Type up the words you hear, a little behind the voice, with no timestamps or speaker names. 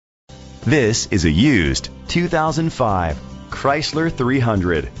This is a used 2005 Chrysler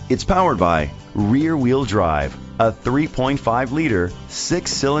 300. It's powered by rear-wheel drive, a 3.5-liter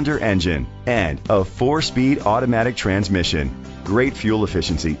 6-cylinder engine, and a 4-speed automatic transmission. Great fuel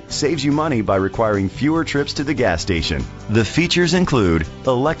efficiency saves you money by requiring fewer trips to the gas station. The features include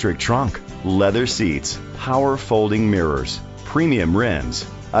electric trunk, leather seats, power folding mirrors, premium rims,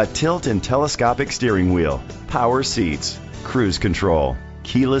 a tilt and telescopic steering wheel, power seats, cruise control,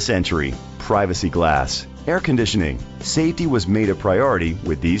 keyless entry, privacy glass, air conditioning. Safety was made a priority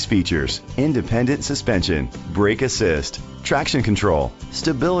with these features: independent suspension, brake assist, traction control,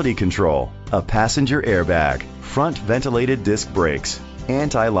 stability control, a passenger airbag, front ventilated disc brakes,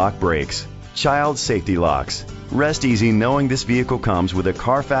 anti-lock brakes, child safety locks. Rest easy knowing this vehicle comes with a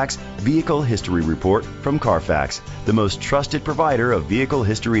Carfax Vehicle History Report from Carfax, the most trusted provider of vehicle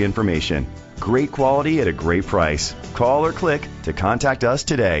history information. Great quality at a great price. Call or click to contact us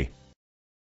today.